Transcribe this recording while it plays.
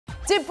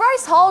Did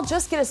Bryce Hall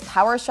just get his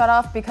power shut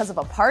off because of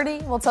a party?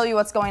 We'll tell you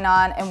what's going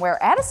on and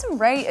where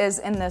Addison is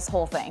in this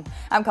whole thing.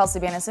 I'm Kelsey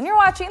Bannis and you're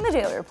watching The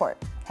Daily Report.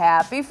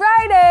 Happy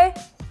Friday!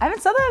 I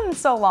haven't said that in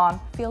so long.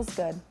 Feels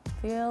good.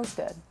 Feels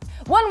good.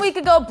 1 week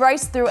ago,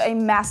 Bryce threw a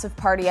massive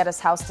party at his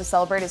house to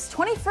celebrate his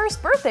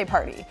 21st birthday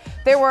party.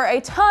 There were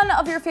a ton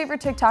of your favorite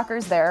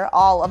TikTokers there,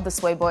 all of the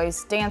Sway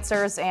Boys,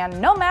 dancers, and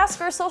no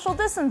mask or social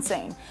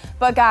distancing.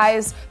 But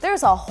guys,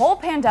 there's a whole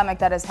pandemic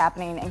that is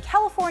happening, and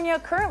California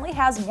currently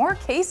has more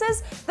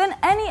cases than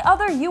any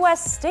other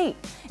US state.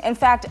 In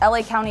fact,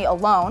 LA County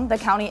alone, the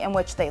county in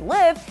which they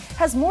live,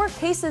 has more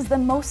cases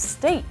than most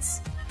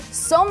states.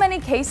 So many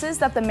cases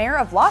that the mayor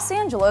of Los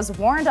Angeles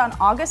warned on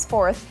August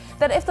 4th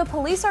that if the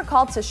police are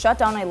called to shut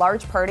down a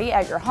large party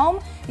at your home,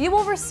 you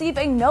will receive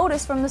a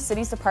notice from the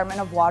city's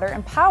Department of Water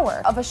and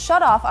Power of a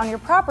shutoff on your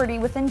property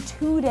within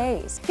 2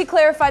 days. He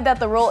clarified that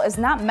the rule is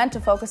not meant to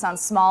focus on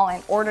small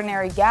and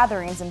ordinary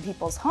gatherings in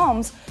people's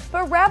homes,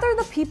 but rather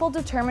the people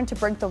determined to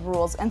break the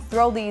rules and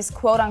throw these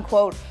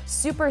quote-unquote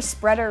super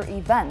spreader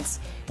events,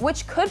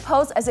 which could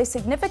pose as a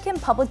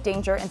significant public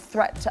danger and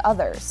threat to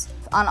others.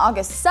 On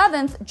August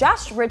 7th,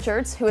 Josh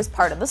Richards, who is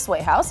part of the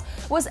Sway House,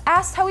 was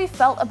asked how he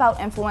felt about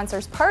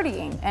influencers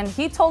partying, and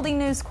he told E!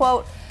 News,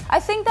 quote,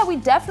 "I think that we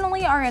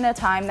definitely are in a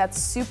time that's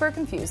super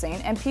confusing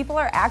and people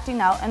are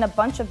acting out in a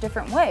bunch of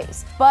different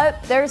ways.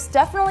 But there's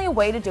definitely a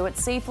way to do it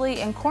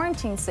safely and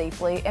quarantine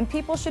safely, and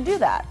people should do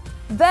that."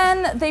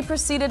 Then they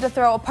proceeded to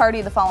throw a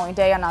party the following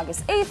day on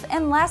August 8th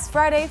and last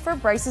Friday for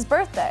Bryce's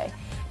birthday.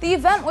 The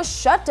event was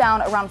shut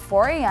down around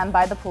 4 a.m.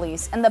 by the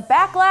police, and the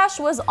backlash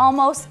was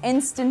almost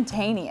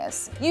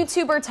instantaneous.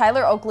 YouTuber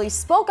Tyler Oakley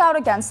spoke out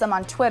against them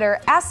on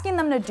Twitter, asking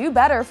them to do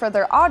better for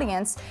their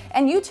audience,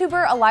 and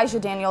YouTuber Elijah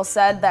Daniels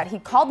said that he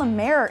called the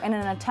mayor in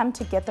an attempt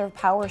to get their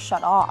power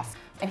shut off.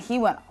 And he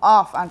went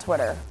off on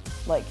Twitter.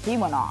 Like, he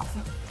went off.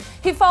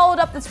 He followed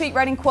up the tweet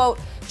writing, quote,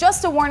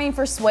 "Just a warning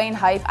for Sway and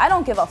hype, I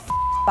don't give a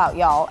about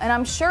y'all, and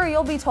I'm sure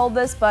you'll be told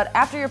this, but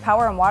after your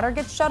power and water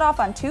gets shut off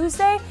on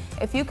Tuesday,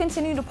 if you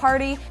continue to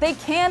party, they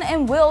can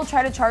and will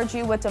try to charge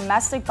you with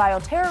domestic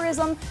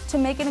bioterrorism to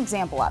make an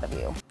example out of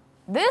you."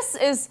 This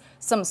is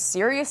some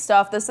serious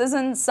stuff. This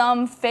isn't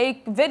some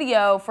fake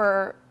video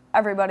for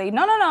everybody.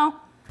 No.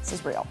 This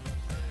is real.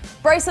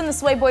 Bryce and the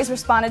Sway Boys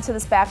responded to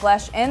this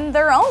backlash in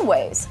their own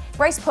ways.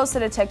 Bryce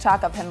posted a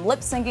TikTok of him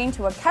lip-syncing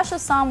to a Kesha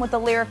song with the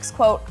lyrics,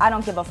 quote, "I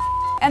don't give a f***."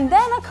 And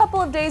then a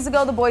couple of days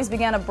ago, the boys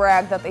began to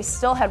brag that they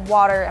still had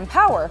water and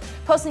power,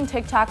 posting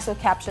TikToks with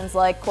captions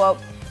like, quote,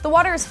 "The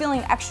water is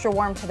feeling extra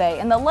warm today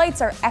and the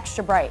lights are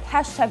extra bright,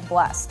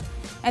 #blessed."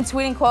 And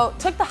tweeting, quote,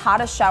 "Took the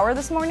hottest shower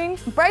this morning."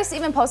 Bryce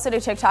even posted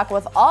a TikTok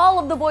with all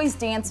of the boys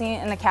dancing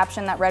in a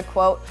caption that read,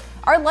 quote,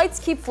 "Our lights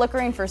keep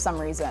flickering for some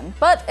reason."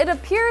 But it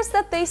appears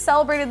that they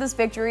celebrated this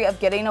victory of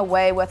getting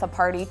away with a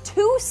party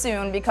too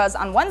soon because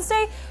on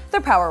Wednesday,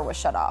 their power was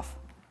shut off.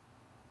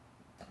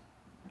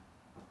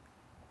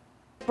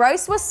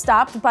 Bryce was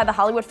stopped by the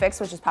Hollywood Fix,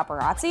 which is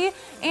paparazzi,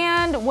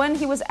 and when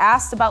he was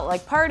asked about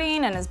like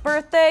partying and his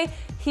birthday,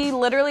 he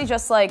literally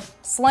just like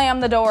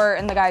slammed the door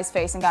in the guy's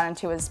face and got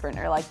into his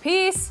Sprinter like,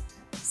 "Peace,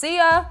 see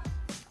ya."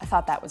 I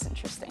thought that was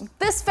interesting.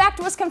 This fact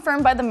was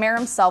confirmed by the mayor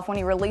himself when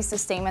he released a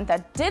statement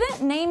that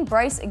didn't name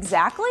Bryce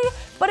exactly,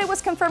 but it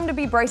was confirmed to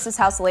be Bryce's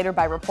house later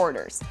by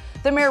reporters.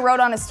 The mayor wrote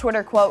on his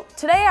Twitter, quote,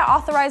 "Today I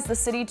authorized the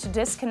city to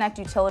disconnect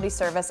utility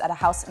service at a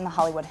house in the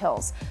Hollywood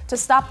Hills to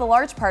stop the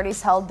large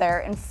parties held there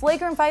in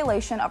flagrant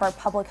violation of our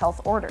public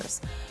health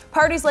orders.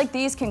 Parties like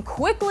these can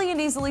quickly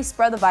and easily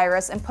spread the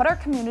virus and put our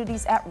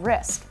communities at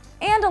risk."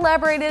 And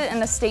elaborated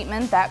in a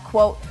statement that,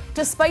 quote,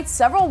 "Despite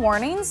several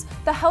warnings,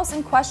 the house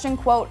in question,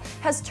 quote,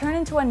 has turned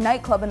into a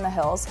nightclub in the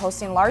hills,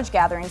 hosting large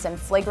gatherings in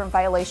flagrant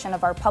violation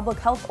of our public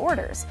health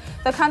orders.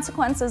 The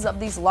consequences of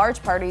these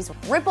large parties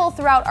ripple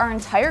throughout our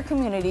entire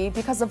community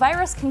because the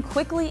virus can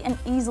quickly and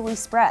easily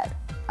spread."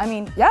 I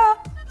mean, yeah,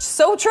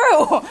 so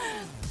true.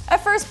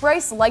 At first,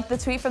 Bryce liked the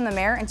tweet from the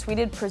mayor and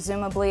tweeted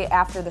presumably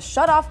after the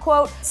shutoff,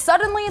 quote,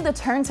 "Suddenly the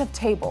turns have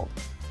tabled."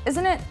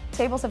 Isn't it?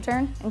 Tables have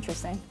turned?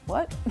 Interesting.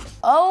 What?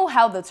 Oh,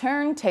 how the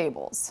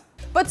turntables.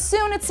 But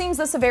soon it seems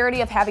the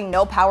severity of having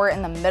no power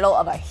in the middle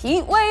of a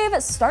heat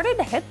wave started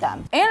to hit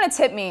them. And it's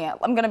hit me.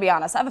 I'm gonna be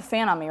honest, I have a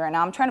fan on me right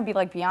now. I'm trying to be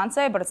like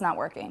Beyonce, but it's not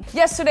working.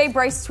 Yesterday,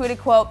 Bryce tweeted,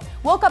 quote,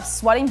 "Woke up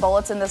sweating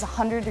bullets in this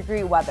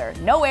 100-degree weather.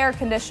 No air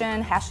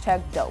condition,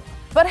 #dope."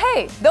 But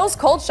hey, those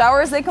cold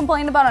showers they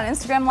complained about on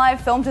Instagram Live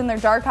filmed in their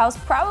dark house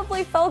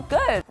probably felt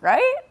good,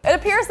 right? It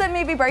appears that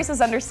maybe Bryce is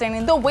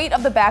understanding the weight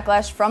of the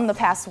backlash from the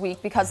past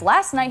week because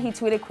last night he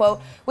tweeted, quote,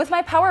 "With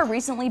my power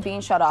recently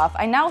being shut off,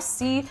 I now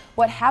see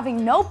what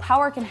having no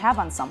power can have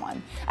on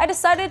someone. I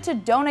decided to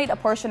donate a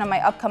portion of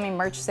my upcoming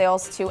merch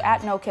sales to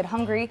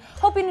 @NoKidHungry,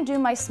 hoping to do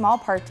my small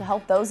part to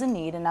help those in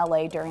need in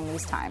LA during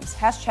these times.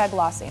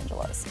 #Los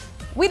Angeles."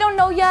 We don't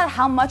know yet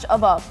how much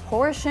of a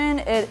portion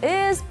it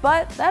is,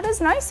 but that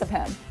is nice of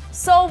him.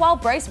 So while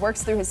Bryce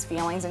works through his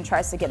feelings and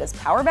tries to get his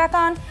power back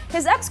on,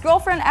 his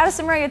ex-girlfriend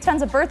Addison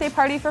attends a birthday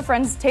party for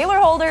friends Taylor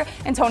Holder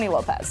and Tony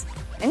Lopez.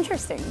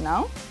 Interesting,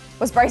 no?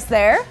 Was Bryce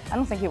there? I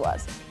don't think he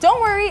was.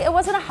 Don't worry, it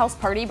wasn't a house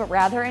party, but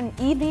rather an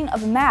evening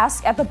of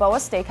masks at the Boa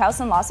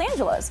Steakhouse in Los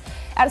Angeles.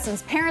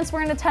 Addison's parents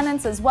were in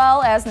attendance, as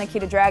well as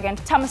Nikita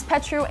Dragun, Thomas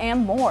Petru,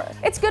 and more.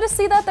 It's good to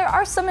see that there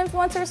are some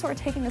influencers who are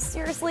taking this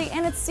seriously,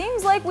 and it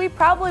seems like we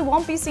probably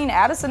won't be seeing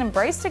Addison and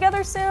Bryce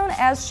together soon,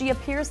 as she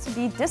appears to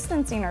be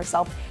distancing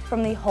herself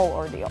from the whole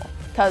ordeal.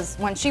 Because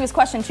when she was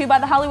questioned too by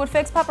the Hollywood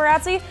Fix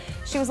paparazzi,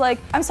 she was like,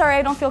 "I'm sorry,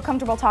 I don't feel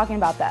comfortable talking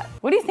about that."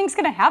 What do you think's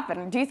gonna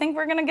happen? Do you think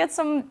we're gonna get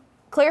some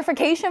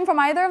clarification from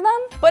either of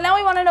them? But now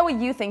we want to know what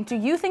you think. Do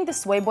you think the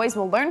Sway Boys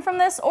will learn from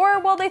this, or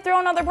will they throw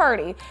another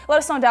party? Let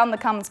us know down in the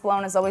comments below,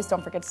 and as always,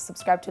 don't forget to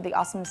subscribe to the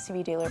Awesomeness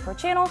TV Daily Report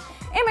channel,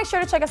 and make sure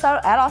to check us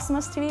out at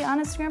Awesomeness TV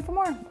on Instagram for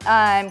more.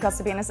 I'm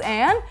Kelsey Banis,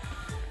 and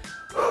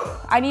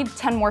I need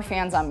 10 more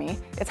fans on me.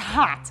 It's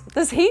hot.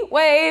 This heat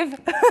wave.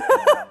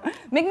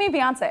 Make me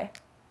Beyonce.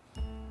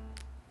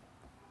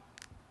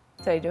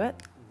 Did I do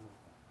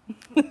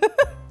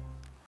it?